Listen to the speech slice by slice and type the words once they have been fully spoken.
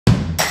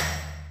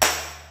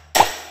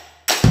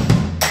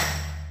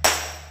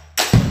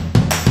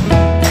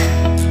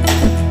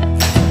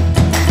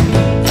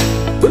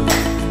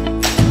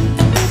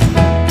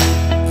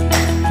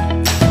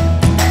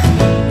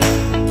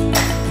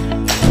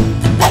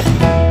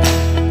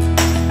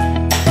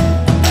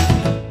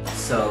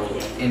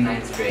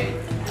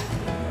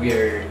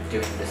we're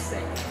doing this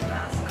thing in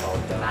math called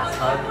the Math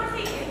Hub.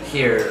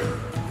 Here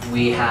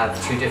we have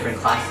two different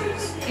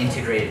classes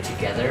integrated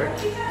together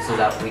so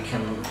that we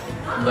can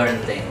learn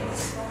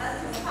things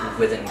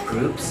within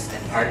groups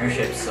and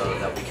partnerships so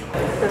that we can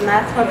learn. The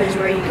Math Hub is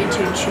where you get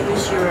to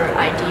choose your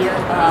idea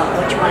of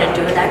what you want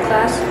to do in that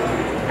class,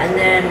 and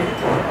then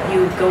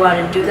you go out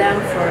and do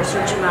them for a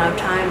certain amount of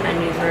time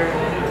and you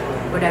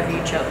learn whatever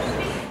you chose.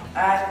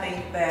 I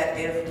think that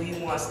if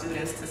we want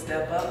students to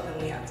step up, then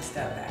we have to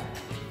step back.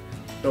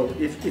 So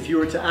if you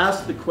were to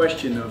ask the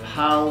question of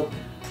how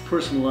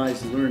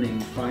personalized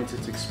learning finds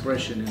its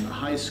expression in the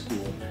high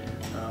school,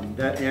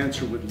 that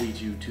answer would lead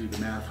you to the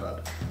Math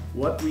Hub.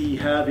 What we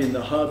have in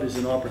the Hub is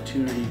an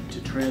opportunity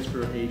to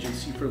transfer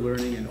agency for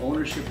learning and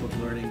ownership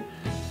of learning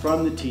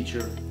from the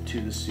teacher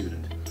to the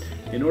student.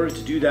 In order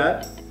to do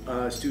that,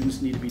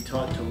 students need to be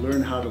taught to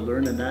learn how to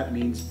learn, and that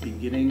means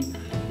beginning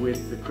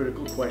with the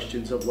critical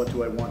questions of what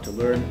do I want to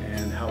learn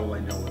and how will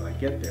I know when I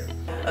get there.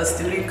 A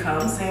student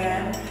comes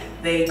in,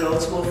 they go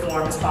to a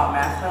form, it's called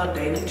Math Hub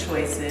Daily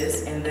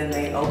Choices, and then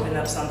they open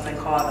up something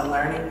called the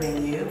Learning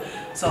Menu.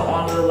 So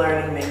on the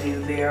Learning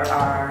Menu there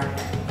are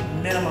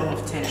a minimum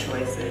of 10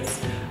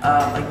 choices,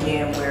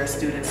 again, where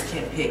students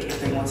can pick if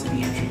they want to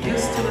be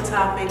introduced to a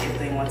topic, if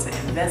they want to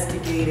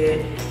investigate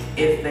it,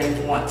 if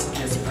they want to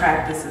just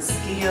practice a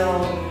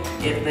skill,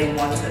 if they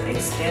want to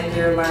extend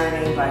their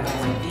learning by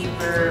going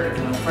deeper,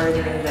 doing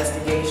further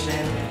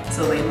investigation.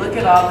 So they look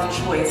at all the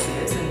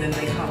choices and then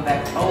they come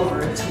back over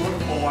to a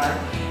form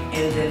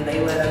and then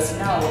they let us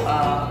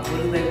know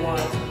what do they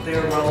want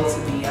their role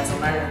to be as a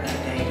learner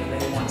that day. Do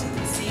they want to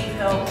receive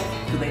help?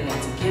 Do they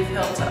want to give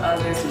help to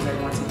others? Do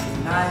they want to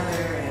do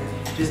neither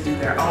and just do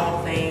their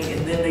own thing?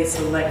 And then they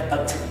select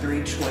up to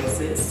 3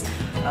 choices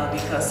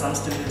because some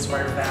students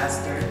work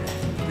faster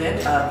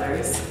than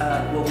others.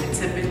 What we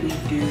typically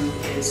do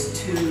is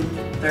 2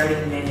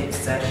 30-minute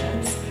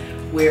sessions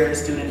where a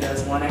student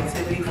does one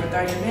activity for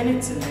 30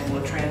 minutes and then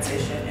we'll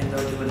transition and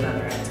they'll do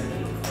another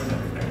activity for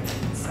another 30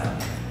 minutes. So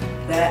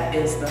that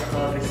is the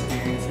Hub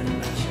experience in a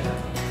nutshell.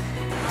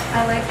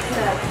 I like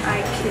that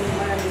I can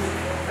learn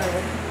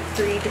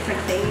 3 different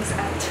things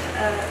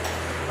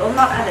well,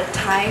 not at a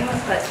time,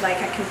 but like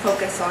I can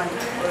focus on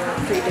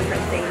 3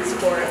 different things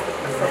for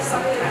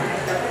some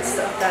time. Like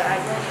stuff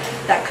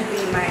that could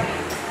be my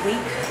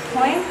weak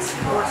point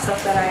or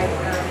stuff that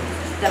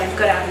I'm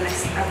good at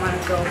and I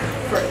want to go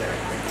further.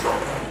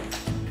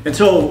 And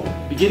so,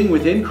 beginning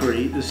with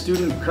inquiry, the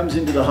student comes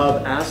into the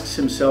Hub, asks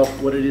himself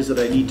what it is that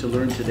I need to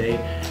learn today,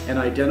 and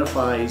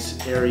identifies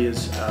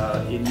areas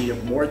in need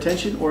of more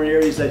attention or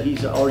areas that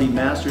he's already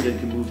mastered and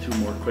can move through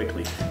more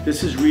quickly.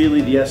 This is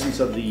really the essence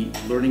of the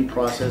learning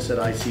process at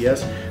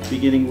ICS,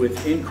 beginning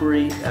with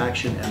inquiry,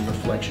 action, and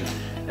reflection.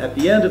 At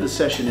the end of the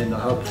session in the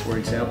Hub, for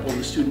example,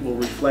 the student will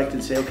reflect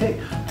and say, okay,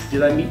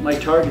 did I meet my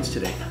targets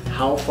today?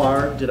 How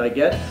far did I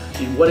get?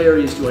 In what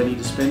areas do I need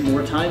to spend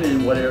more time, and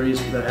in what areas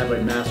that have I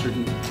mastered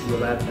and will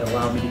that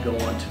allow me to go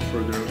on to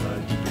further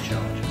deeper challenges?